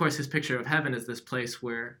 And, of course, his picture of heaven is this place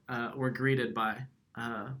where we're greeted by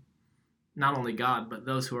not only God, but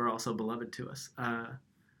those who are also beloved to us,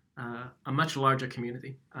 a much larger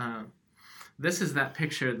community. This is that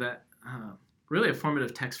picture that really a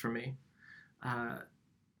formative text for me.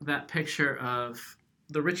 That picture of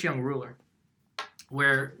the rich young ruler,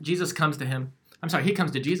 where Jesus comes to him. He comes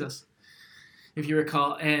to Jesus, if you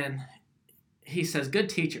recall, and he says, good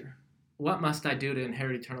teacher, what must I do to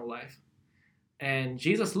inherit eternal life? And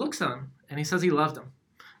Jesus looks at him, and he says he loved him.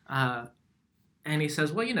 And he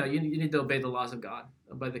says, well, you need to obey the laws of God,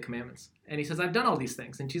 obey the commandments. And he says, I've done all these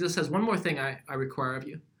things. And Jesus says, one more thing I require of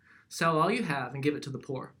you. Sell all you have and give it to the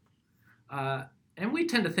poor. And we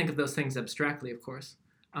tend to think of those things abstractly, of course.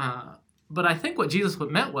 But I think what Jesus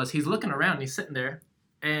meant was he's looking around, and he's sitting there,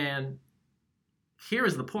 and here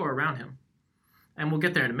is the poor around him. And we'll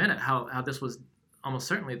get there in a minute, how this was almost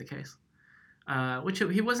certainly the case. Which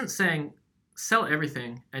he wasn't saying sell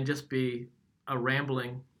everything and just be a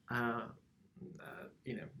rambling,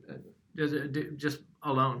 just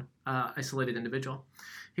alone, isolated individual.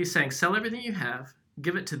 He's saying sell everything you have,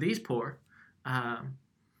 give it to these poor,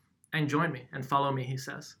 and join me and follow me, he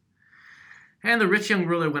says. And the rich young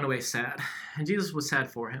ruler went away sad, and Jesus was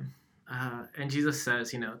sad for him. And Jesus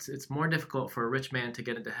says, it's more difficult for a rich man to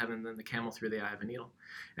get into heaven than the camel through the eye of a needle.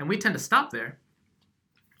 And we tend to stop there.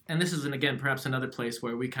 And this is, again, perhaps another place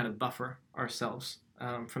where we kind of buffer ourselves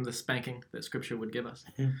from the spanking that Scripture would give us.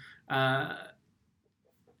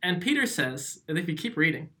 And Peter says, and if you keep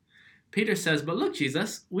reading, Peter says, but look,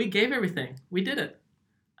 Jesus, we gave everything. We did it.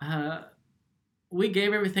 We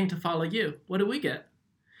gave everything to follow you. What did we get?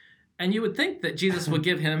 And you would think that Jesus would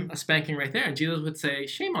give him a spanking right there. And Jesus would say,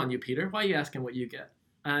 shame on you, Peter. Why are you asking what you get?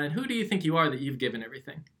 And who do you think you are that you've given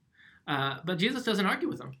everything? But Jesus doesn't argue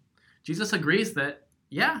with him. Jesus agrees that,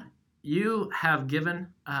 yeah, you have given,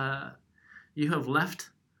 you have left,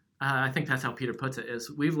 I think that's how Peter puts it, is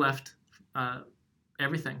we've left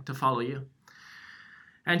everything to follow you.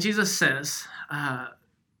 And Jesus says,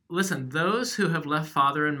 listen, those who have left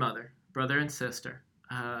father and mother, brother and sister,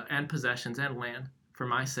 and possessions and land for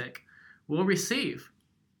my sake, will receive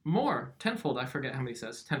more, tenfold, I forget how many he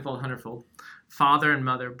says, tenfold, hundredfold, father and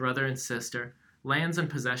mother, brother and sister, lands and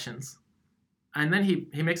possessions. And then he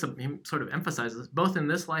sort of emphasizes, both in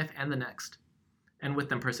this life and the next, and with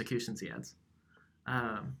them persecutions, he adds.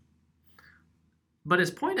 But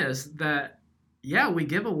his point is that, yeah, we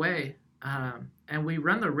give away, and we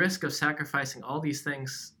run the risk of sacrificing all these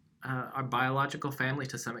things, our biological family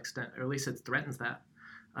to some extent, or at least it threatens that.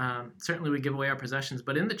 Certainly we give away our possessions,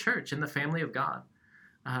 but in the church, in the family of God,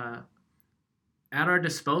 at our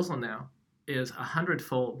disposal now is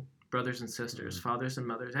 100-fold brothers and sisters, fathers and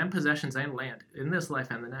mothers, and possessions and land in this life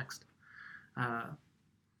and the next.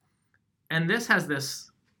 And this has this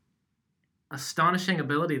astonishing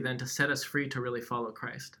ability then to set us free to really follow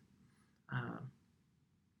Christ.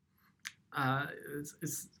 I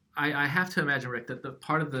have to imagine, Rick, that the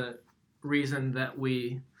part of the reason that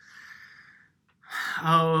we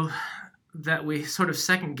sort of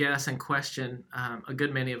second guess and question a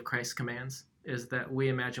good many of Christ's commands is that we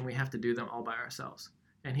imagine we have to do them all by ourselves.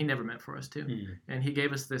 And he never meant for us to. And he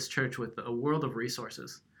gave us this church with a world of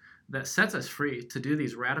resources that sets us free to do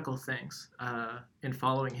these radical things in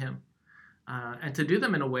following him. And to do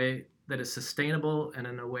them in a way that is sustainable and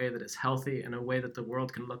in a way that is healthy, in a way that the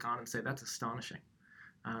world can look on and say, that's astonishing.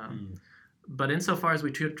 But insofar as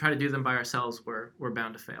we try to do them by ourselves, we're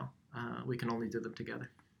bound to fail. We can only do them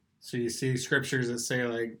together. So you see scriptures that say,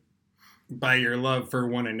 like, by your love for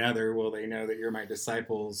one another will they know that you're my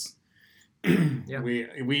disciples. Yeah.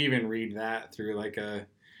 We even read that through like an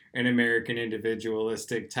American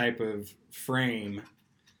individualistic type of frame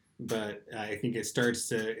but I think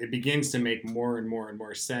it begins to make more and more and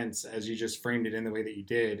more sense as you just framed it in the way that you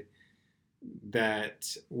did,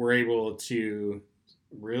 that we're able to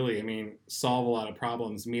really, solve a lot of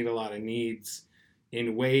problems, meet a lot of needs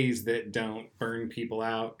in ways that don't burn people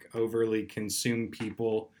out, overly consume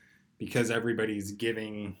people, because everybody's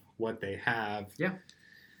giving what they have. Yeah.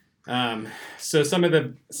 So some of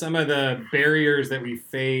the barriers that we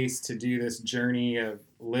face to do this journey of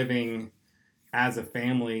living as a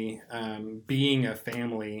family, being a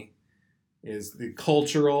family, is the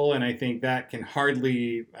cultural, and I think that can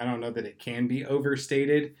hardly, I don't know that it can be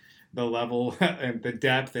overstated, the level and the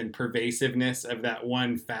depth and pervasiveness of that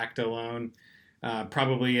one fact alone.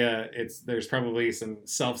 There's probably some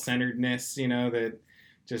self-centeredness, that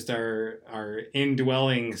just our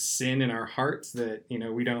indwelling sin in our hearts, that,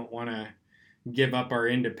 we don't want to give up our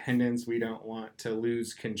independence. We don't want to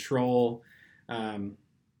lose control.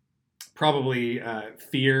 Probably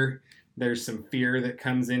fear. There's some fear that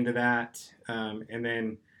comes into that. And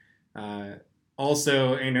then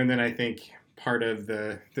also, and then I think part of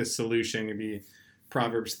the solution would be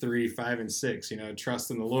Proverbs 3, 5, and 6,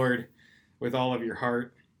 trust in the Lord with all of your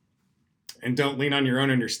heart, and don't lean on your own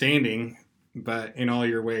understanding, but in all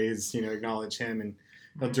your ways, acknowledge him, and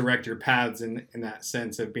he'll direct your paths in that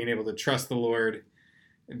sense of being able to trust the Lord,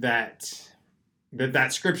 that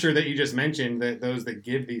scripture that you just mentioned, that those that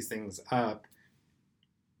give these things up,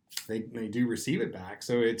 they do receive it back.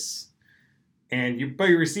 So but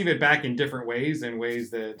you receive it back in different ways, and ways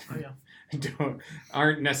that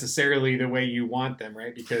aren't necessarily the way you want them,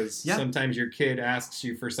 right? Because sometimes your kid asks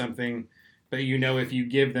you for something, but if you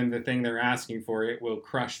give them the thing they're asking for, it will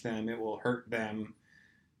crush them, it will hurt them.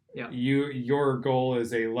 Yeah. Your goal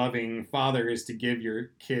as a loving father is to give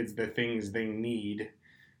your kids the things they need,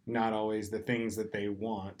 not always the things that they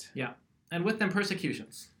want. Yeah. And with them,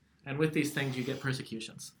 persecutions. And with these things, you get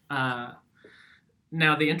persecutions. Now,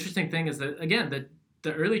 the interesting thing is that, again,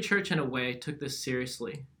 the early church, in a way, took this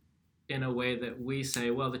seriously, in a way that we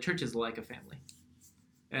say, well, the church is like a family.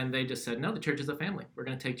 And they just said, no, the church is a family. We're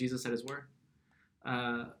going to take Jesus at his word.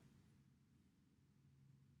 And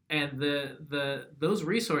those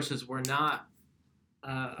resources were not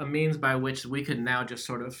a means by which we could now just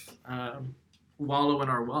sort of wallow in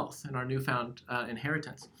our wealth and our newfound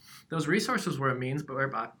inheritance. Those resources were a means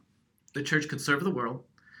whereby the church could serve the world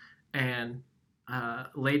and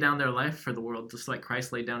lay down their life for the world, just like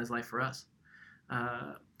Christ laid down his life for us.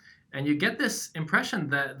 And you get this impression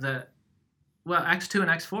that Acts 2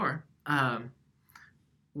 and Acts 4,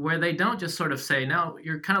 where they don't just sort of say, no,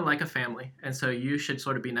 you're kind of like a family, and so you should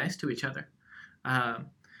sort of be nice to each other.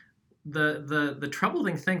 The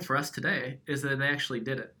troubling thing for us today is that they actually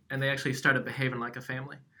did it, and they actually started behaving like a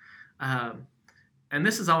family. And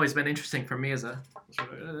this has always been interesting for me as a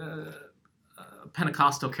sort of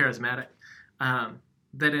Pentecostal charismatic,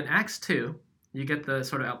 that in Acts 2, you get the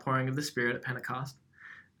sort of outpouring of the Spirit at Pentecost,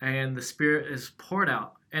 and the Spirit is poured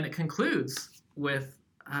out, and it concludes with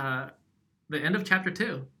the end of chapter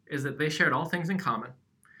 2 is that they shared all things in common,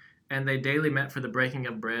 and they daily met for the breaking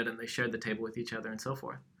of bread, and they shared the table with each other, and so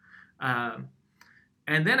forth. And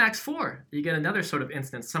then Acts 4, you get another sort of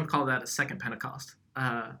instance. Some call that a second Pentecost,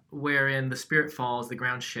 wherein the Spirit falls, the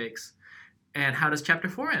ground shakes. And how does chapter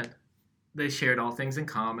 4 end? They shared all things in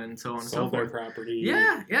common, so on and so forth. Sold their property.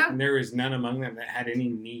 Yeah. And there was none among them that had any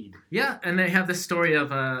need. Yeah, and they have this story of,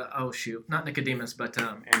 not Nicodemus, but...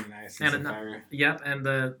 Ananias and Sapphira. Yep, and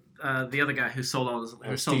the other guy who sold all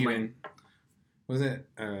his sold land. Was it?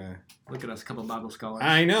 Look at us, a couple of Bible scholars.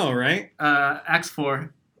 I know, right? Acts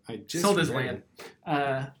 4. Sold his land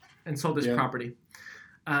and sold his property.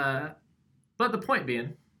 But the point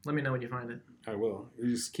being, let me know when you find it. I will.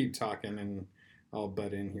 You just keep talking, and I'll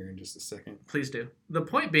butt in here in just a second. Please do. The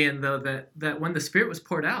point being, though, that when the Spirit was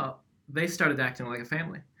poured out, they started acting like a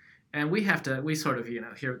family. And we sort of,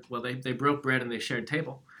 here, well, they broke bread and they shared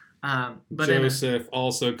table. But Joseph,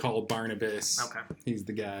 also called Barnabas. Okay. He's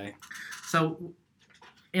the guy. So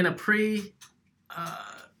in a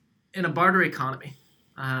barter economy,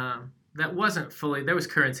 that wasn't fully, there was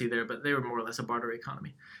currency there, but they were more or less a barter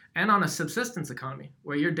economy. And on a subsistence economy,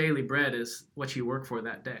 where your daily bread is what you work for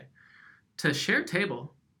that day, to share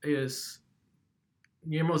table is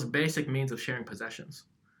your most basic means of sharing possessions.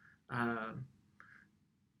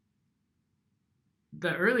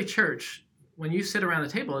 The early church, when you sit around the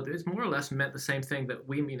table, it's more or less meant the same thing that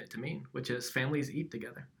we mean it to mean, which is families eat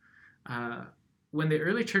together. When the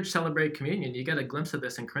early church celebrated communion, you get a glimpse of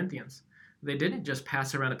this in Corinthians. They didn't just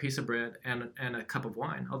pass around a piece of bread and a cup of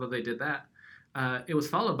wine, although they did that. It was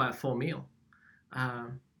followed by a full meal.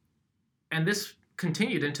 And this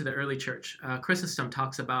continued into the early church. Chrysostom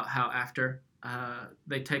talks about how after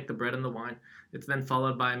They take the bread and the wine. It's then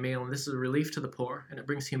followed by a meal, and this is a relief to the poor, and it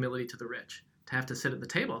brings humility to the rich to have to sit at the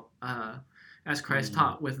table, as Christ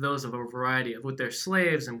taught, with those of a variety with their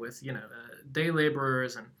slaves and with day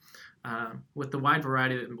laborers and with the wide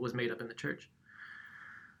variety that was made up in the church.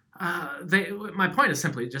 My point is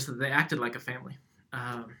simply just that they acted like a family.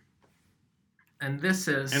 And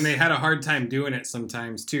they had a hard time doing it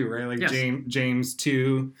sometimes too, right? Like yes. James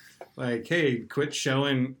 2, like, hey, quit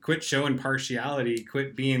showing partiality,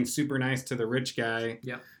 quit being super nice to the rich guy,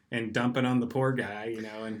 and dumping on the poor guy,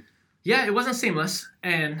 and yeah, it wasn't seamless.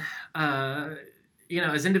 And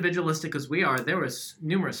as individualistic as we are, there was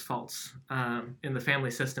numerous faults in the family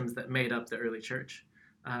systems that made up the early church,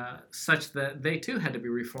 such that they too had to be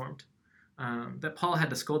reformed. That Paul had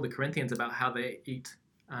to scold the Corinthians about how they eat,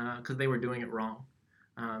 because they were doing it wrong.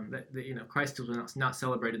 Christ was not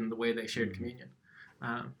celebrated in the way they shared communion.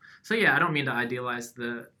 I don't mean to idealize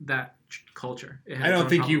that culture. I don't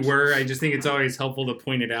think you were. I just think it's always helpful to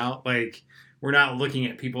point it out. Like, we're not looking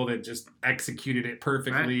at people that just executed it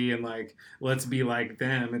perfectly, right, and like, let's be like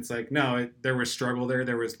them. It's like, no, there was struggle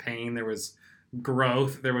there was pain, there was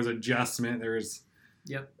growth, there was adjustment, there was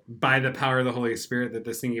by the power of the Holy Spirit that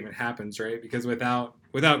this thing even happens, right? Because without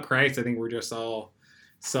Christ, I think we're just all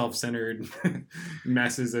self-centered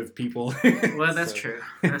messes of people. Well, that's true.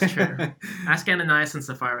 That's true. Ask Ananias and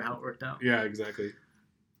Sapphira how it worked out. Yeah, exactly.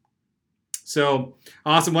 So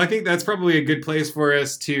awesome. Well, I think that's probably a good place for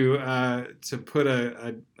us to put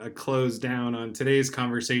a close down on today's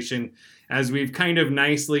conversation, as we've kind of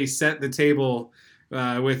nicely set the table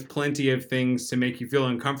with plenty of things to make you feel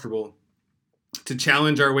uncomfortable, to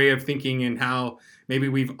challenge our way of thinking and how maybe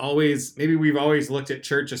we've always looked at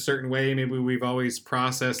church a certain way. Maybe we've always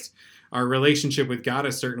processed our relationship with God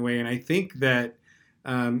a certain way. And I think that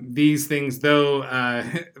these things, though,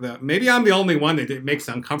 maybe I'm the only one that it makes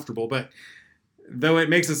uncomfortable, but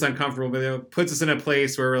it puts us in a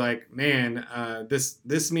place where we're like, man,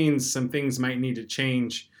 this means some things might need to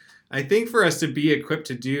change. I think for us to be equipped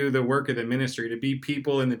to do the work of the ministry, to be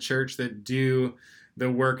people in the church that do the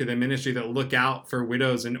work of the ministry, that look out for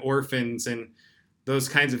widows and orphans and those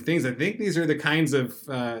kinds of things, I think these are the kinds of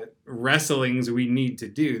wrestlings we need to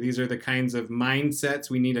do. These are the kinds of mindsets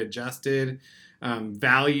we need adjusted,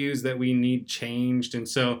 values that we need changed. And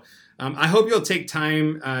so I hope you'll take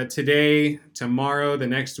time today, tomorrow, the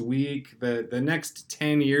next week, the next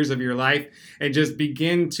 10 years of your life, and just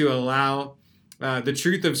begin to allow the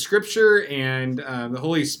truth of Scripture and the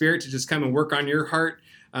Holy Spirit to just come and work on your heart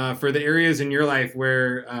for the areas in your life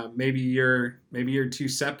where maybe you're too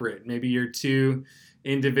separate, maybe you're too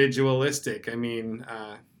individualistic. I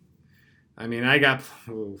got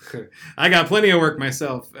plenty of work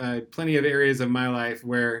myself, plenty of areas of my life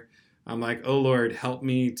where I'm like, oh Lord, help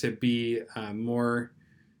me to be more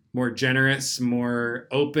generous, more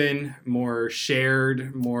open, more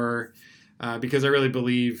shared, more because I really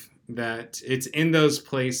believe that it's in those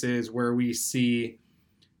places where we see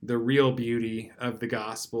the real beauty of the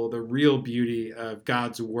gospel, the real beauty of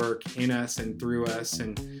God's work in us and through us.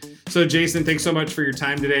 And so, Jason, thanks so much for your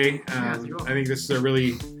time today. I think this is a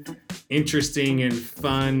really interesting and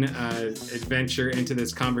fun adventure into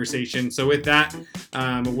this conversation. So with that,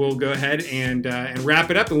 we'll go ahead and wrap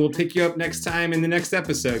it up, and we'll pick you up next time in the next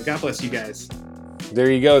episode. God bless you guys. There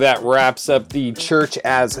you go. That wraps up the Church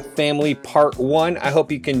as Family Part 1. I hope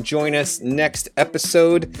you can join us next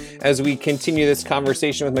episode as we continue this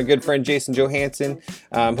conversation with my good friend Jason Johansen.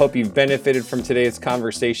 Hope you've benefited from today's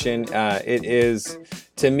conversation. It is,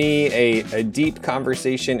 to me, a deep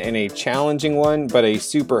conversation and a challenging one, but a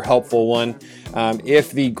super helpful one.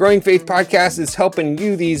 If the Growing Faith Podcast is helping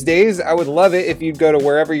you these days, I would love it if you'd go to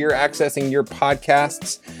wherever you're accessing your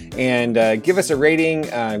podcasts and give us a rating.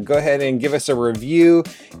 Go ahead and give us a review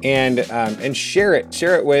and share it.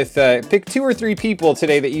 Share it with, pick 2 or 3 people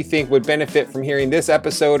today that you think would benefit from hearing this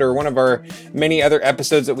episode or one of our many other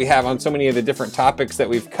episodes that we have on so many of the different topics that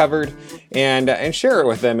we've covered, and share it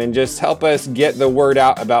with them and just help us get the word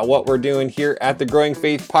out about what we're doing here at the Growing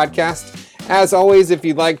Faith Podcast. As always, if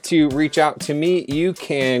you'd like to reach out to me, you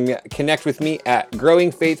can connect with me at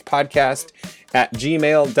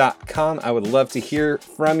growingfaithpodcast@gmail.com. I would love to hear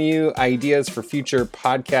from you, ideas for future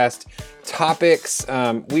podcast topics.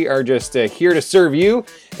 We are just here to serve you.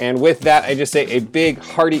 And with that, I just say a big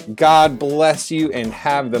hearty God bless you and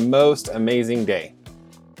have the most amazing day.